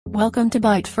Welcome to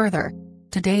Byte Further.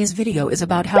 Today's video is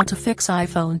about how to fix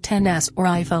iPhone XS or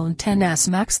iPhone XS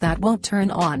Max that won't turn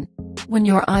on. When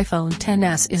your iPhone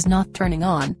XS is not turning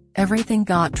on, everything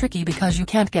got tricky because you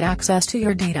can't get access to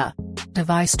your data.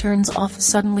 Device turns off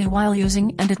suddenly while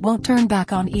using and it won't turn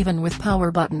back on even with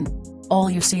power button. All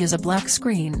you see is a black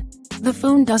screen. The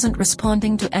phone doesn't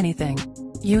responding to anything.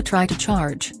 You try to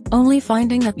charge, only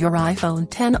finding that your iPhone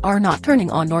X are not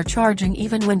turning on or charging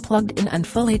even when plugged in and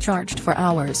fully charged for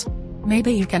hours.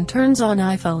 Maybe you can turns on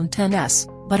iPhone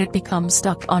XS, but it becomes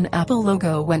stuck on Apple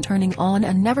logo when turning on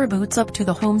and never boots up to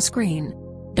the home screen.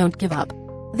 Don't give up.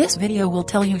 This video will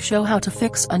tell you show how to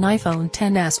fix an iPhone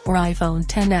XS or iPhone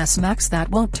XS Max that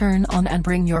won't turn on and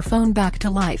bring your phone back to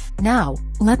life. Now,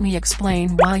 let me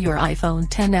explain why your iPhone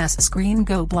XS screen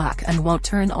go black and won't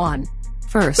turn on.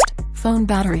 First, phone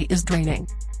battery is draining.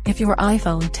 If your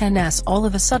iPhone XS all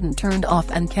of a sudden turned off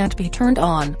and can't be turned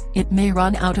on, it may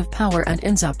run out of power and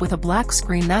ends up with a black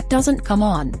screen that doesn't come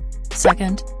on.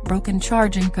 Second, broken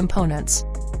charging components.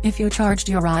 If you charged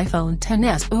your iPhone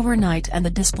XS overnight and the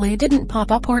display didn't pop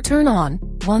up or turn on,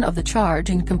 one of the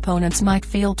charging components might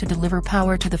fail to deliver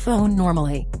power to the phone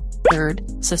normally.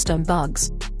 Third, system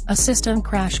bugs. A system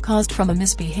crash caused from a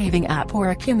misbehaving app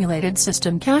or accumulated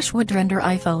system cache would render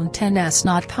iPhone XS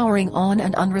not powering on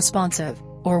and unresponsive,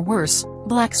 or worse,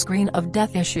 black screen of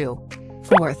death issue.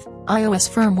 Fourth, iOS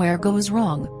firmware goes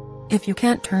wrong. If you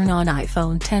can't turn on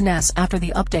iPhone XS after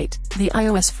the update, the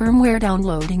iOS firmware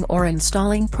downloading or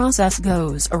installing process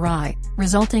goes awry,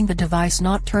 resulting the device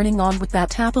not turning on with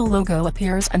that Apple logo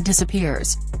appears and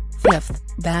disappears. Fifth,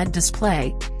 bad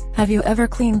display. Have you ever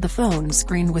cleaned the phone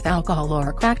screen with alcohol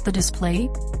or cracked the display?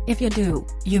 If you do,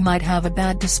 you might have a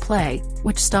bad display,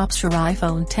 which stops your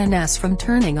iPhone XS from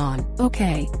turning on.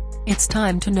 Okay. It's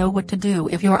time to know what to do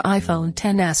if your iPhone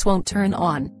XS won't turn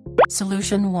on.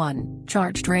 Solution 1.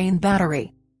 Charge drain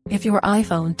battery. If your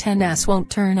iPhone XS won't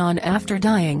turn on after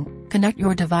dying, connect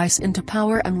your device into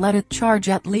power and let it charge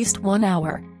at least 1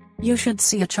 hour. You should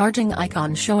see a charging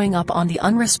icon showing up on the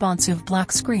unresponsive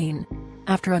black screen.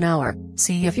 After an hour,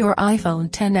 see if your iPhone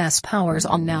XS powers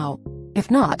on now. If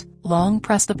not, long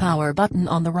press the power button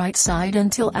on the right side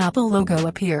until Apple logo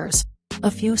appears.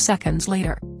 A few seconds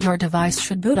later, your device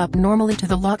should boot up normally to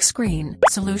the lock screen.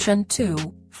 Solution 2.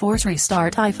 Force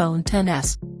restart iPhone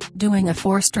XS. Doing a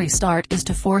forced restart is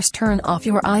to force turn off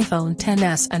your iPhone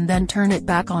XS and then turn it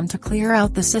back on to clear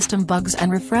out the system bugs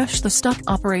and refresh the stuck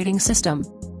operating system.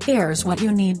 Here's what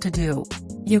you need to do.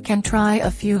 You can try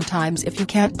a few times if you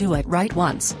can't do it right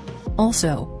once.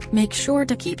 Also, make sure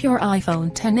to keep your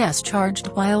iPhone XS charged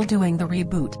while doing the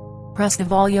reboot. Press the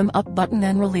volume up button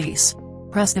then release.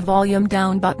 Press the volume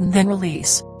down button then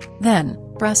release. Then,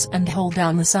 press and hold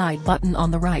down the side button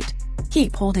on the right.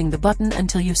 Keep holding the button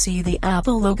until you see the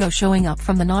Apple logo showing up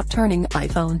from the not turning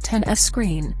iPhone XS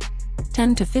screen.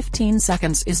 10 to 15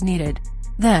 seconds is needed.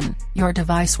 Then, your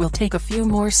device will take a few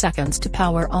more seconds to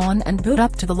power on and boot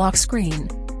up to the lock screen.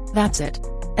 That's it.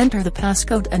 Enter the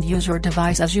passcode and use your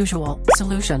device as usual.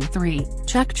 Solution 3.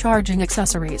 Check charging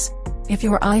accessories. If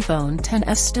your iPhone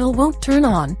XS still won't turn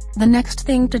on, the next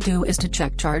thing to do is to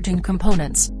check charging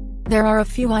components. There are a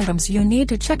few items you need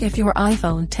to check if your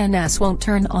iPhone XS won't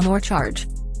turn on or charge.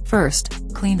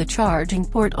 First, clean the charging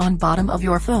port on bottom of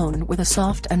your phone with a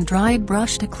soft and dried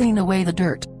brush to clean away the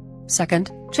dirt.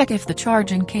 Second, check if the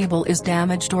charging cable is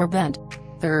damaged or bent.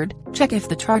 Third, check if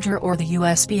the charger or the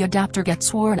USB adapter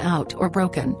gets worn out or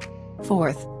broken.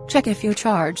 Fourth, check if you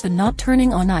charge the not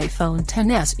turning on iPhone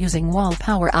XS using wall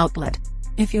power outlet.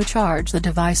 If you charge the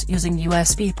device using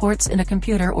USB ports in a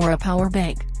computer or a power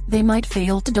bank, they might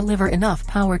fail to deliver enough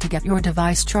power to get your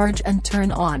device charged and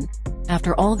turn on.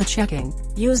 After all the checking,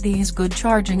 use these good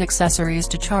charging accessories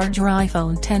to charge your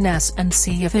iPhone XS and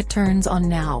see if it turns on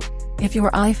now. If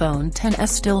your iPhone XS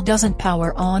still doesn't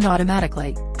power on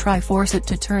automatically, try force it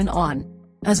to turn on.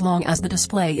 As long as the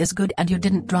display is good and you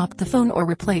didn't drop the phone or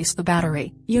replace the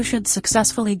battery, you should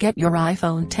successfully get your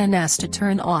iPhone XS to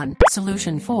turn on.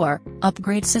 Solution 4.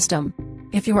 Upgrade system.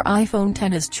 If your iPhone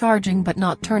X is charging but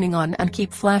not turning on and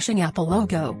keep flashing Apple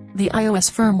logo, the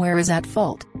iOS firmware is at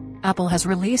fault. Apple has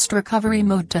released recovery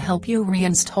mode to help you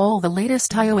reinstall the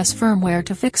latest iOS firmware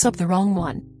to fix up the wrong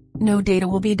one. No data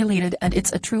will be deleted and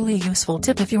it's a truly useful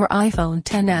tip if your iPhone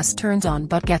XS turns on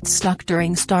but gets stuck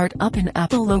during startup in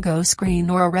Apple logo screen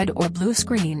or a red or blue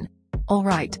screen.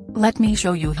 Alright, let me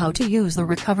show you how to use the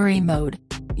recovery mode.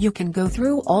 You can go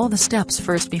through all the steps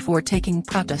first before taking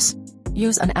practice.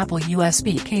 Use an Apple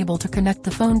USB cable to connect the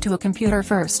phone to a computer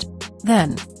first.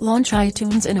 Then, launch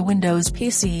iTunes in a Windows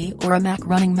PC or a Mac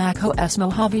running macOS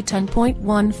Mojave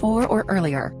 10.14 or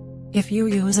earlier. If you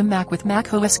use a Mac with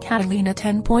macOS Catalina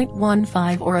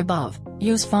 10.15 or above,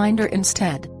 use Finder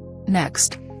instead.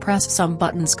 Next, press some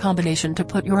buttons combination to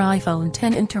put your iPhone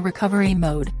X into recovery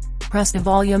mode. Press the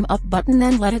volume up button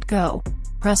then let it go.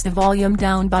 Press the volume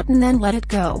down button then let it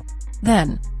go.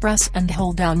 Then, press and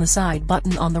hold down the side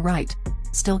button on the right.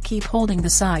 Still keep holding the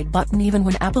side button even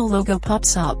when Apple logo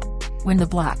pops up. When the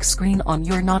black screen on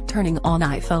your not turning on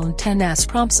iPhone XS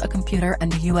prompts a computer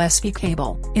and a USB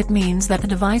cable, it means that the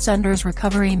device enters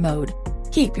recovery mode.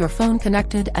 Keep your phone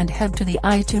connected and head to the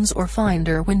iTunes or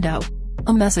Finder window.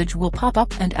 A message will pop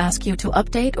up and ask you to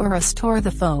update or restore the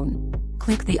phone.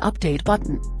 Click the update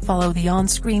button, follow the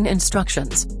on-screen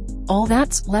instructions. All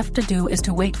that's left to do is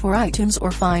to wait for iTunes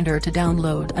or Finder to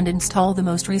download and install the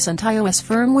most recent iOS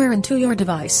firmware into your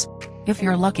device. If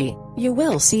you're lucky, you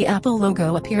will see Apple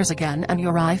logo appears again and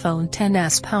your iPhone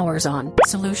XS powers on.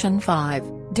 Solution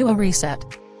 5. Do a reset.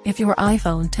 If your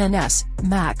iPhone XS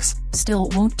Max still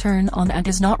won't turn on and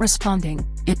is not responding,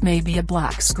 it may be a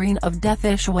black screen of death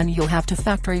issue and you'll have to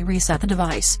factory reset the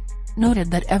device. Noted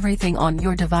that everything on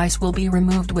your device will be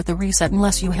removed with the reset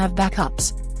unless you have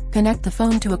backups. Connect the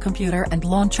phone to a computer and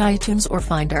launch iTunes or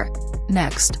Finder.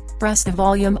 Next, press the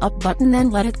volume up button then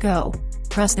let it go.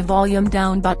 Press the volume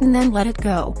down button then let it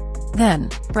go. Then,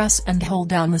 press and hold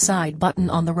down the side button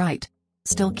on the right.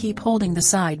 Still keep holding the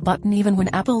side button even when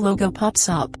Apple logo pops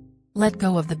up. Let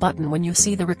go of the button when you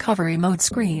see the recovery mode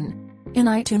screen. In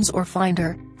iTunes or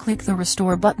Finder, click the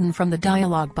restore button from the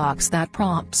dialog box that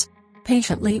prompts.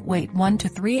 Patiently wait 1 to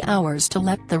 3 hours to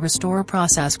let the restore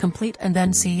process complete and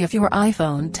then see if your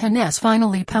iPhone XS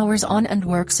finally powers on and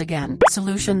works again.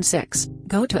 Solution 6.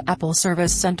 Go to Apple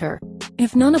Service Center.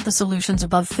 If none of the solutions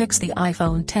above fix the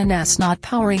iPhone XS not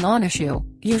powering on issue,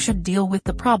 you should deal with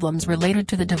the problems related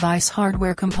to the device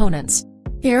hardware components.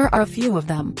 Here are a few of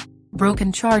them.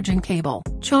 Broken charging cable,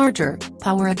 charger,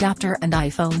 power adapter and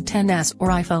iPhone XS or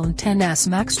iPhone XS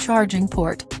Max charging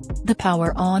port. The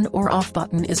power on or off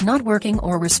button is not working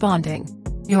or responding.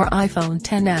 Your iPhone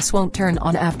XS won't turn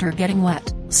on after getting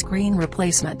wet, screen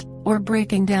replacement, or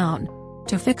breaking down.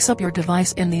 To fix up your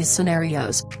device in these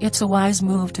scenarios, it's a wise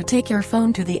move to take your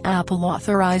phone to the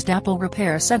Apple-authorized Apple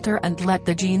Repair Center and let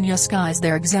the genius guys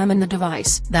there examine the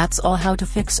device. That's all how to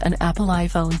fix an Apple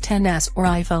iPhone XS or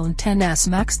iPhone XS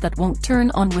Max that won't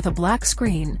turn on with a black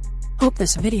screen. Hope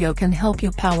this video can help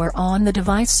you power on the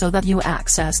device so that you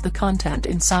access the content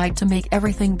inside to make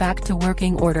everything back to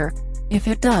working order. If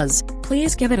it does,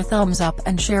 please give it a thumbs up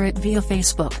and share it via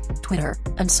Facebook, Twitter,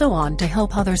 and so on to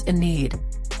help others in need.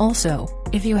 Also,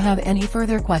 if you have any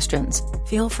further questions,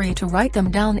 feel free to write them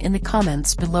down in the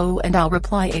comments below and I'll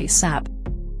reply ASAP.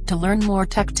 To learn more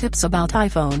tech tips about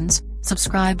iPhones,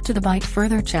 subscribe to the Byte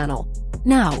Further channel.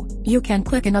 Now, you can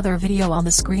click another video on the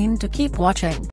screen to keep watching.